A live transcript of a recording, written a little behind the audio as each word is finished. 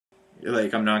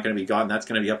Like, I'm not going to be God, and that's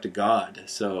going to be up to God.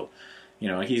 So, you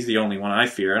know, he's the only one I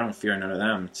fear. I don't fear none of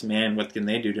them. It's, man, what can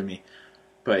they do to me?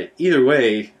 But either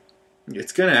way,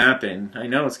 it's going to happen. I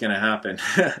know it's going to happen.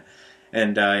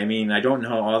 And I mean, I don't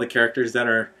know all the characters that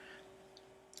are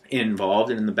involved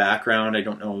in the background. I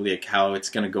don't know like how it's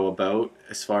going to go about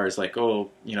as far as like, oh,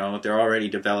 you know, they're already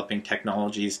developing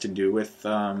technologies to do with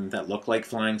that look like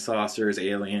flying saucers,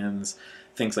 aliens,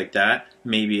 things like that.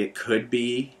 Maybe it could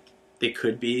be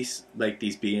like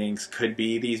these beings could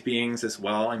be these beings as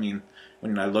well. I mean,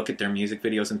 when I look at their music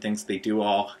videos and things, they do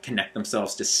all connect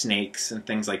themselves to snakes and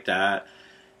things like that,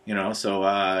 you know.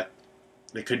 So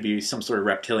it could be some sort of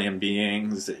reptilian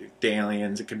beings,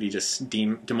 aliens. It could be just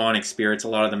demonic spirits. A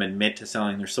lot of them admit to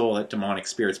selling their soul that demonic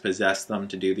spirits possess them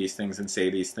to do these things and say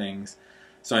these things.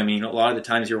 So I mean, a lot of the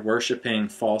times you're worshiping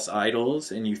false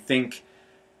idols, and you think,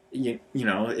 you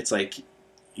know, it's like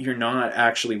you're not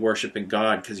actually worshiping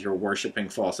God because you're worshiping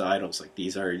false idols. Like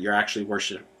you're actually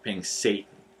worshiping Satan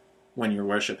when you're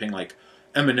worshiping like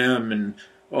Eminem and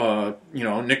you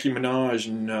know, Nicki Minaj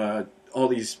and all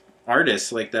these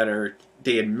artists like that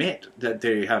they admit that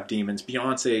they have demons.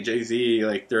 Beyonce, Jay-Z,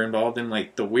 like they're involved in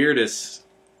like the weirdest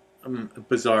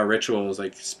bizarre rituals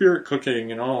like spirit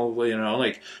cooking and all, you know,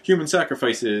 like human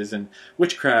sacrifices and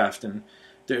witchcraft, and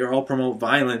they all promote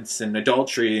violence and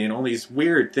adultery and all these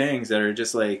weird things that are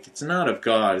just like, it's not of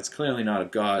God. It's clearly not of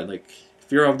God. Like,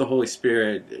 if you're of the Holy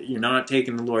Spirit, you're not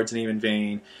taking the Lord's name in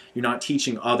vain. You're not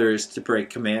teaching others to break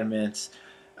commandments.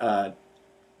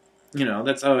 You know,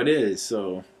 that's how it is.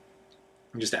 So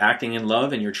you're just acting in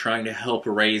love, and you're trying to help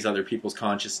raise other people's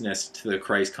consciousness to the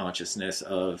Christ consciousness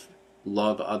of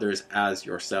love others as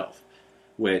yourself,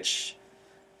 which,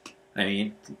 I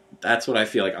mean, that's what I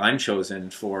feel like I'm chosen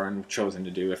for and chosen to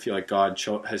do. I feel like God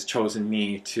has chosen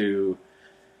me to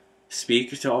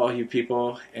speak to all you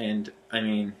people, and I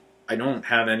mean, I don't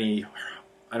have any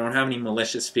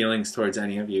malicious feelings towards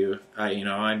any of you.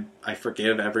 I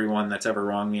forgive everyone that's ever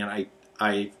wronged me, and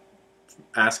I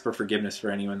ask for forgiveness for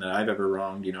anyone that I've ever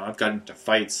wronged. You know, I've gotten into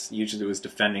fights. Usually it was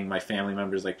defending my family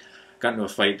members. Like, got into a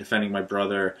fight defending my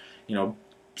brother, you know,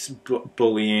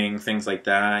 bullying, things like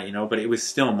that, you know, but it was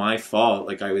still my fault.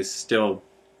 Like, it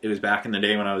was back in the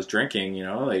day when I was drinking, you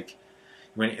know, like,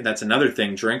 that's another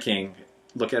thing, drinking.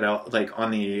 Look at, like,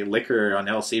 on the liquor, on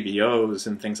LCBOs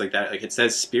and things like that, like, it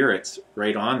says spirits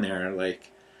right on there.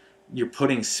 Like, you're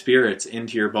putting spirits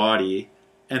into your body,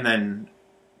 and then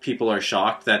people are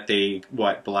shocked that they,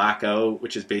 black out,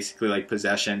 which is basically like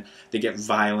possession. They get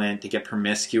violent, they get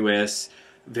promiscuous,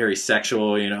 very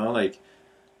sexual, you know, like,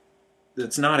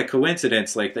 it's not a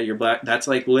coincidence, like, that you're black. That's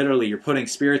like literally you're putting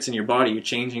spirits in your body, you're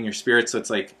changing your spirit. So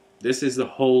it's like, this is the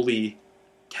holy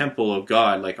temple of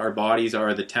God. Like, our bodies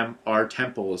are our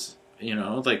temples, you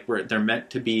know, like, they're meant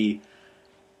to be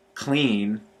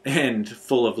clean and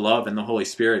full of love and the Holy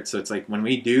Spirit. So it's like, when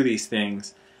we do these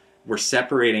things, we're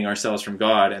separating ourselves from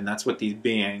God, and that's what these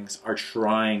beings are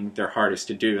trying their hardest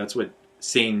to do. That's what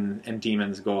Satan and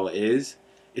demons' goal is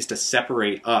to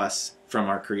separate us from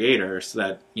our Creator, so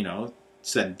that, you know,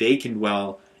 so that they can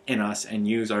dwell in us and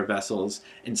use our vessels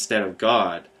instead of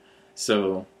God.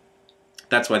 So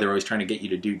that's why they're always trying to get you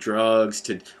to do drugs,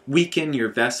 to weaken your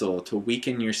vessel, to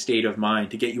weaken your state of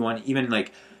mind, to get you on even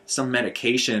like some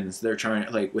medications. They're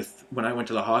trying, like, when I went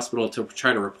to the hospital to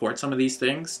try to report some of these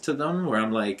things to them, where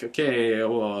I'm like, okay,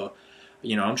 well,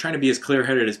 you know, I'm trying to be as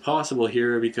clear-headed as possible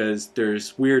here, because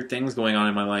there's weird things going on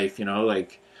in my life, you know,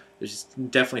 like, there's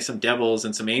definitely some devils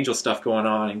and some angel stuff going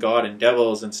on, and God and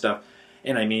devils and stuff.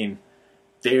 And I mean,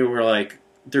 they were like,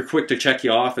 they're quick to check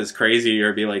you off as crazy,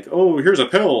 or be like, oh, here's a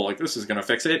pill, like, this is gonna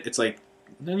fix it. It's like,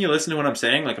 then you listen to what I'm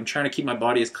saying. Like, I'm trying to keep my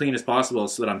body as clean as possible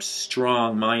so that I'm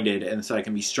strong-minded, and so I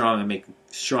can be strong and make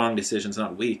strong decisions,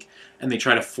 not weak. And they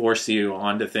try to force you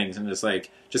onto things, and it's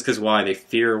like, just because why? They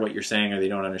fear what you're saying, or they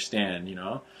don't understand, you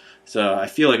know? So I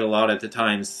feel like a lot of the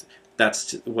times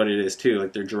that's what it is too.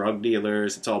 Like, they're drug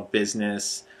dealers. It's all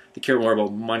business. They care more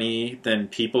about money than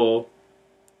people.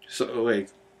 So, like,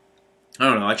 I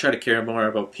don't know. I try to care more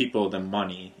about people than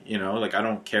money, you know? Like, I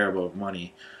don't care about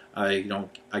money. I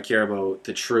care about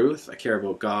the truth. I care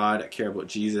about God. I care about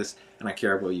Jesus. And I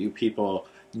care about you people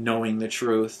knowing the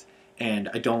truth. And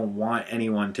I don't want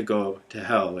anyone to go to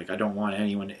hell. Like, I don't want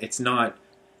anyone.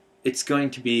 It's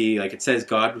going to be, like it says,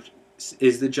 God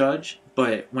is the judge.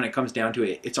 But when it comes down to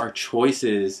it, it's our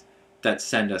choices that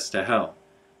send us to hell.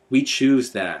 We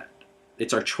choose that.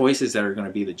 It's our choices that are going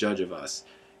to be the judge of us.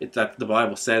 That the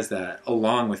Bible says that,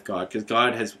 along with God. Because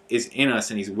God is in us,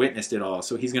 and He's witnessed it all.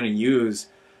 So He's going to use...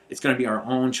 It's going to be our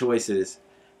own choices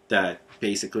that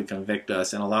basically convict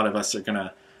us, and a lot of us are going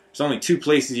to there's only two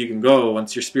places you can go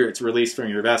once your spirit's released from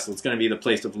your vessel. It's going to be the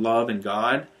place of love and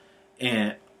God,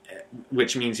 and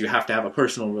which means you have to have a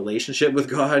personal relationship with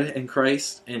God and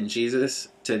Christ and Jesus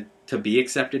to be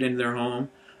accepted into their home,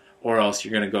 or else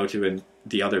you're going to go to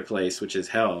the other place, which is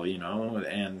hell, you know,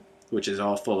 and which is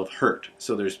all full of hurt.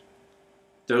 So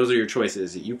those are your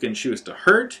choices. You can choose to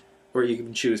hurt, or you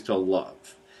can choose to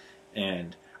love.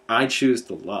 And I choose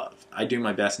to love. I do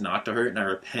my best not to hurt, and I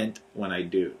repent when I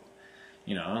do.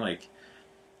 You know, like,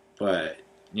 but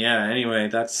yeah, anyway,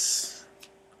 that's,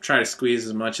 try to squeeze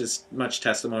as much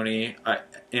testimony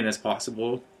in as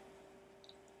possible.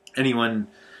 Anyone,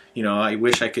 you know, I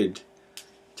wish I could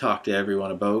talk to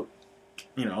everyone about,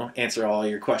 you know, answer all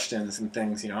your questions and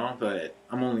things, you know, but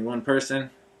I'm only one person.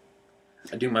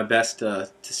 I do my best to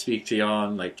speak to y'all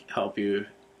and, like, help you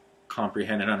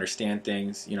comprehend and understand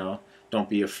things, you know. Don't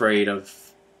be afraid of,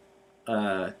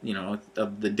 you know,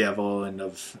 of the devil and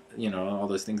of, you know, all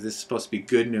those things. This is supposed to be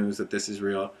good news that this is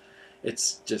real.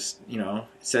 It's just, you know,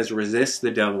 it says resist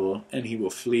the devil and he will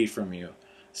flee from you.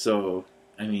 So,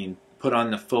 I mean, put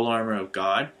on the full armor of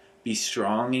God. Be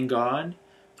strong in God.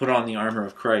 Put on the armor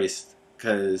of Christ,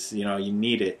 because, you know, you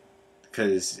need it.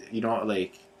 Because you don't,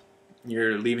 like,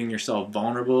 you're leaving yourself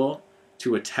vulnerable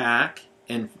to attack,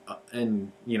 and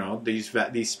you know,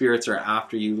 these spirits are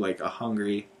after you like a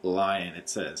hungry lion, it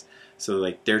says. So,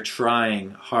 like, they're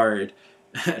trying hard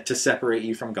to separate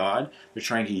you from God. They're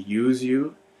trying to use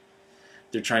you.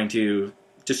 They're trying to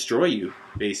destroy you,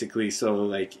 basically. So,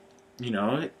 like, you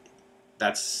know,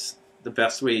 that's the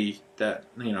best way that,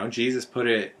 you know, Jesus put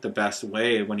it the best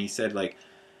way when he said, like,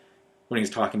 when he was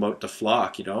talking about the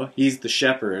flock, you know, he's the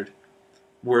shepherd,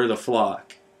 we're the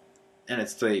flock. And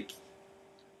it's like,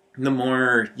 the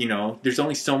more, you know, there's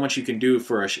only so much you can do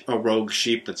for a rogue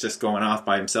sheep that's just going off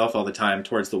by himself all the time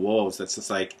towards the wolves. That's just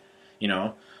like, you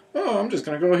know, oh, I'm just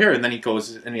going to go here. And then he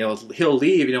goes and he'll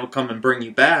leave and he'll come and bring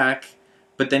you back.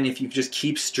 But then if you just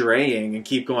keep straying and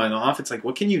keep going off, it's like,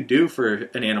 what can you do for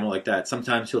an animal like that?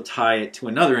 Sometimes he'll tie it to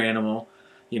another animal,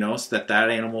 you know, so that that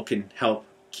animal can help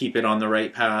keep it on the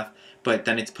right path. But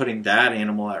then it's putting that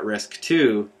animal at risk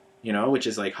too, you know, which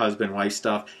is like husband-wife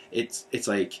stuff. It's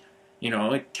like, you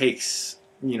know, it takes,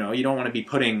 you know, you don't want to be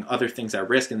putting other things at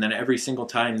risk. And then every single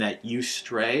time that you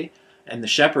stray and the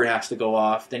shepherd has to go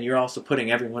off, then you're also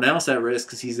putting everyone else at risk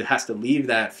because he has to leave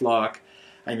that flock.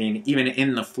 I mean, even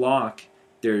in the flock,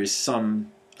 there's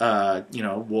some, you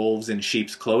know, wolves in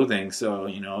sheep's clothing. So,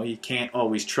 you know, you can't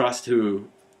always trust who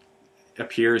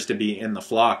appears to be in the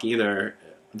flock either.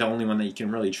 The only one that you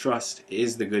can really trust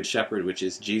is the good shepherd, which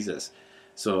is Jesus.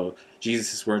 So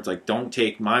Jesus' words, like, don't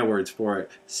take my words for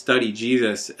it. Study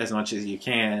Jesus as much as you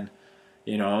can,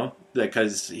 you know,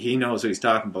 because he knows what he's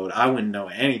talking about. I wouldn't know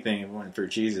anything if it weren't for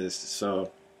Jesus,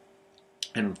 so,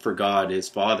 and for God, his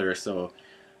Father. So,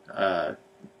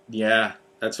 yeah,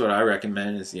 that's what I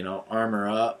recommend is, you know, armor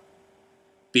up,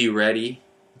 be ready,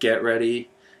 get ready,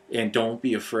 and don't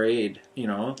be afraid. You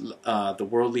know, the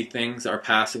worldly things are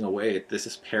passing away. This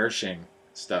is perishing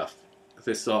stuff.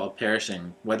 This is all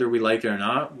perishing. Whether we like it or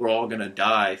not, we're all going to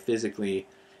die physically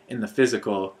in the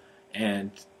physical. And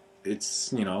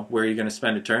it's, you know, where are you going to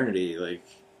spend eternity? Like,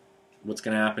 what's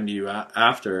going to happen to you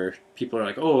after? People are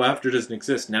like, oh, after doesn't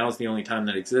exist. Now is the only time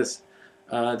that exists.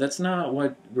 That's not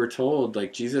what we're told.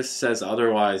 Like, Jesus says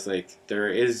otherwise. Like, there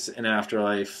is an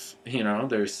afterlife. You know,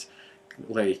 there's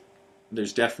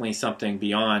definitely something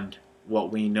beyond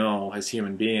what we know as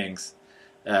human beings.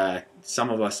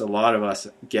 Some of us, a lot of us,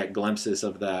 get glimpses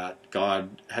of that. God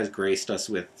has graced us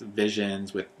with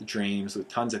visions, with dreams, with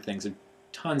tons of things, and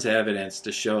tons of evidence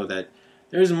to show that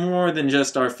there's more than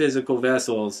just our physical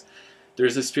vessels.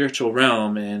 There's a spiritual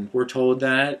realm, and we're told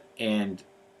that, and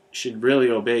should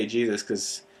really obey Jesus,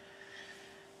 because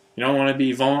you don't want to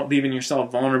be leaving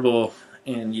yourself vulnerable,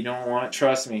 and you don't want,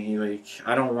 trust me, like,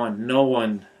 I don't want no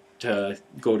one to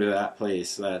go to that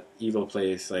place, that evil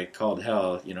place, like, called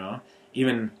hell, you know.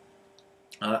 Even,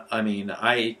 I mean,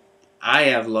 I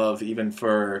have love even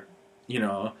for, you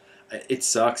know, it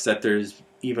sucks that there's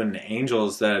even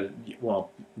angels that,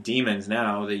 well, demons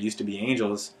now, they used to be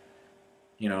angels,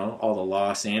 you know, all the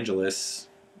lost angels,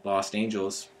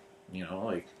 you know,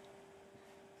 like,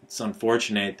 it's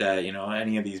unfortunate that, you know,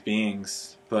 any of these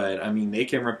beings, but, I mean, they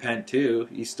can repent too.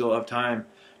 You still have time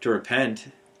to repent,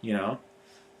 you know.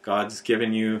 God's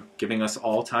giving us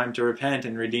all time to repent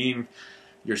and redeem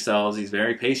yourselves. He's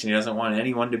very patient. He doesn't want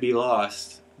anyone to be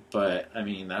lost. But I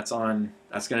mean, that's going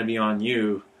to be on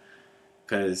you,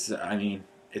 because I mean,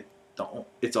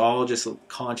 it's all just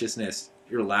consciousness.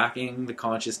 You're lacking the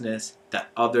consciousness that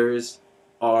others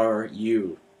are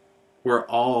you. We're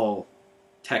all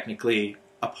technically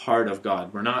a part of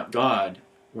God. We're not God,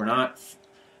 we're not,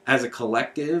 as a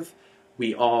collective,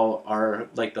 we all are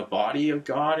like the body of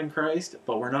God in Christ,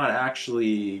 but we're not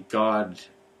actually God,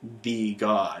 the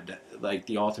God, like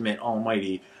the ultimate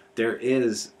almighty. There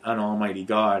is an almighty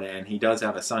God, and he does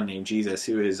have a son named Jesus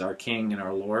who is our King and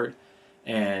our Lord,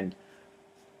 and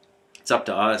it's up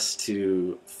to us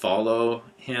to follow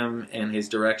him and his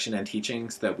direction and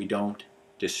teachings, that we don't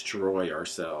destroy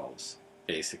ourselves,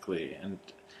 basically,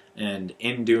 and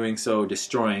in doing so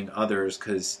destroying others,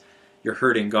 because you're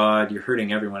hurting God, you're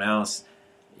hurting everyone else.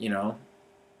 You know,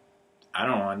 I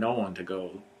don't want no one to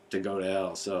go to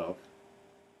hell. So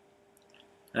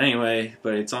anyway,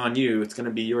 but it's on you. It's going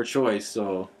to be your choice.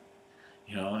 So,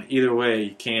 you know, either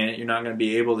way, you're not going to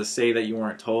be able to say that you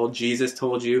weren't told. Jesus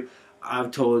told you.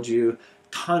 I've told you.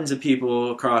 Tons of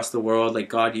people across the world, like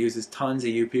God uses tons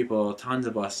of you people, tons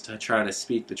of us, to try to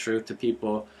speak the truth to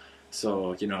people.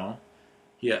 So, you know,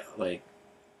 yeah, like,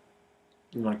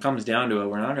 when it comes down to it,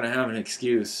 we're not going to have an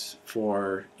excuse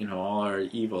for, you know, all our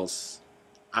evils.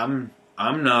 I'm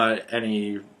not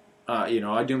any, you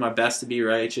know, I do my best to be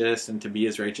righteous and to be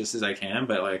as righteous as I can,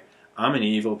 but, like, I'm an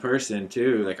evil person,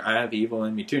 too. Like, I have evil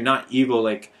in me, too. Not evil,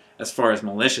 like, as far as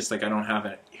malicious, like, I don't have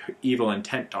an evil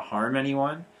intent to harm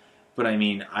anyone, but, I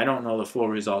mean, I don't know the full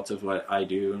results of what I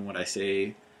do and what I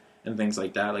say and things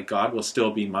like that. Like, God will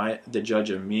still be the judge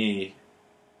of me.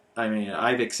 I mean,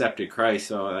 I've accepted Christ,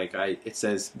 so like it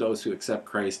says, those who accept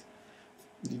Christ,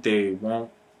 they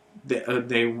won't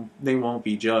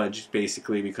be judged,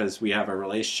 basically, because we have a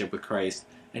relationship with Christ,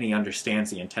 and he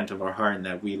understands the intent of our heart, and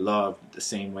that we love the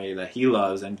same way that he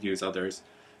loves and views others.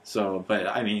 So, but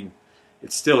I mean,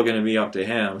 it's still going to be up to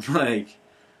him. Like,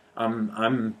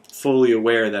 I'm fully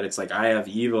aware that it's like I have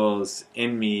evils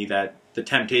in me, that the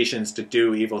temptations to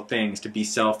do evil things, to be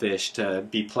selfish, to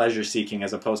be pleasure-seeking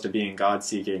as opposed to being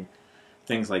God-seeking,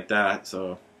 things like that.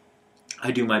 So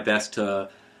I do my best to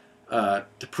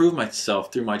prove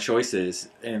myself through my choices,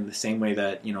 in the same way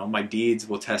that, you know, my deeds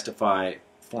will testify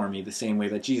for me, the same way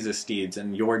that Jesus' deeds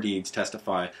and your deeds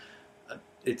testify.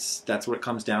 That's what it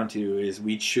comes down to, is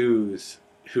we choose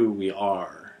who we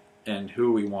are and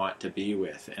who we want to be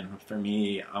with. And for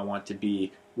me, I want to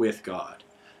be with God,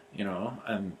 you know.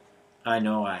 I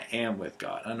know I am with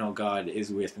God. I know God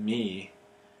is with me,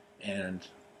 and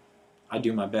I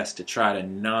do my best to try to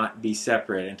not be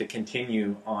separate and to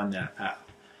continue on that path.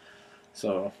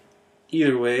 So,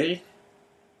 either way,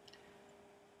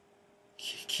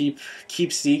 keep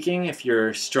seeking. If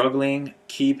you're struggling,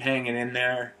 keep hanging in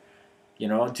there. You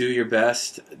know, do your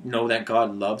best. Know that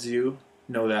God loves you.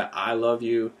 Know that I love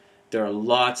you. There are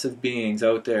lots of beings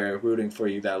out there rooting for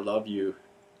you that love you,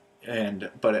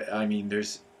 but I mean,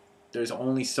 there's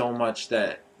only so much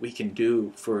that we can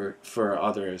do for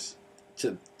others,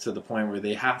 to the point where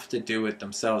they have to do it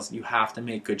themselves. You have to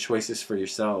make good choices for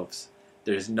yourselves.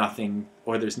 There's nothing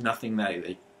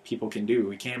that people can do.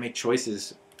 We can't make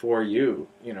choices for you,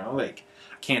 you know. Like,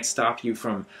 I can't stop you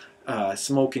from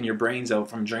smoking your brains out,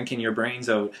 from drinking your brains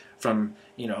out, from,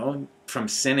 you know, from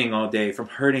sinning all day, from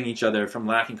hurting each other, from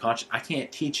lacking conscience. I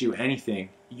can't teach you anything.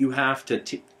 You have to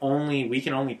we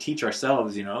can only teach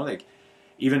ourselves, you know. Like,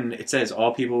 even it says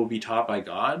all people will be taught by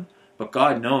God, but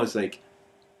God knows, like,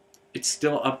 it's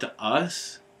still up to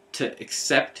us to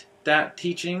accept that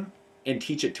teaching and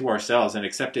teach it to ourselves and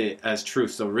accept it as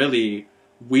truth. So really,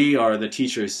 we are the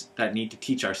teachers that need to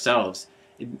teach ourselves.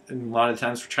 And a lot of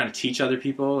times we're trying to teach other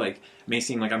people. Like, it may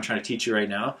seem like I'm trying to teach you right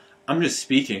now. I'm just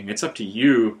speaking. It's up to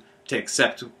you to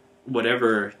accept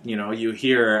whatever, you know, you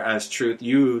hear as truth.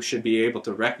 You should be able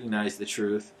to recognize the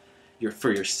truth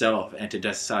for yourself, and to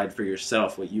decide for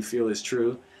yourself what you feel is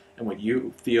true and what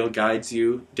you feel guides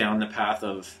you down the path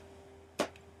of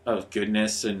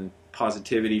goodness and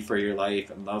positivity for your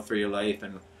life and love for your life.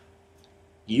 And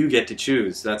you get to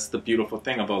choose. That's the beautiful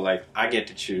thing about life. I get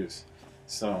to choose.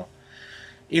 So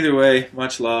either way,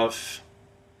 much love.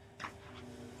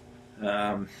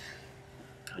 I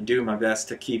do my best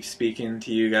to keep speaking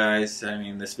to you guys. I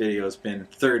mean, this video has been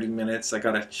 30 minutes. I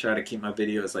gotta try to keep my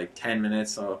videos like 10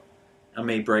 minutes, so I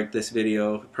may break this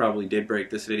video. Probably did break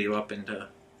this video up into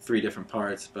 3 different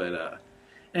parts, but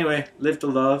anyway, live to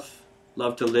love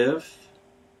to live.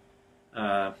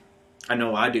 I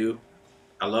know I do.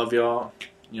 I love y'all.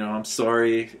 You know, I'm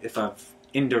sorry if I've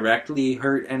indirectly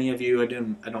hurt any of you. I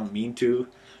don't mean to.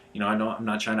 You know, I'm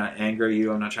not trying to anger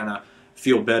you. I'm not trying to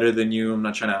feel better than you.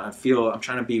 I'm trying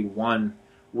to be one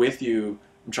with you.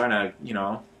 I'm trying to, you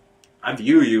know, I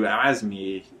view you as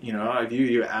me. You know, I view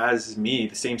you as me,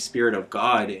 the same spirit of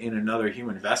God in another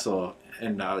human vessel.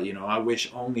 And you know, I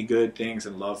wish only good things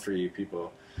and love for you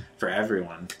people, for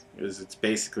everyone. Because it's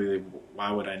basically,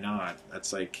 why would I not?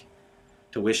 That's like,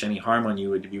 to wish any harm on you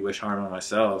would be wish harm on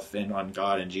myself and on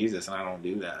God and Jesus, and I don't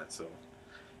do that. So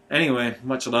anyway,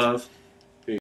 much love.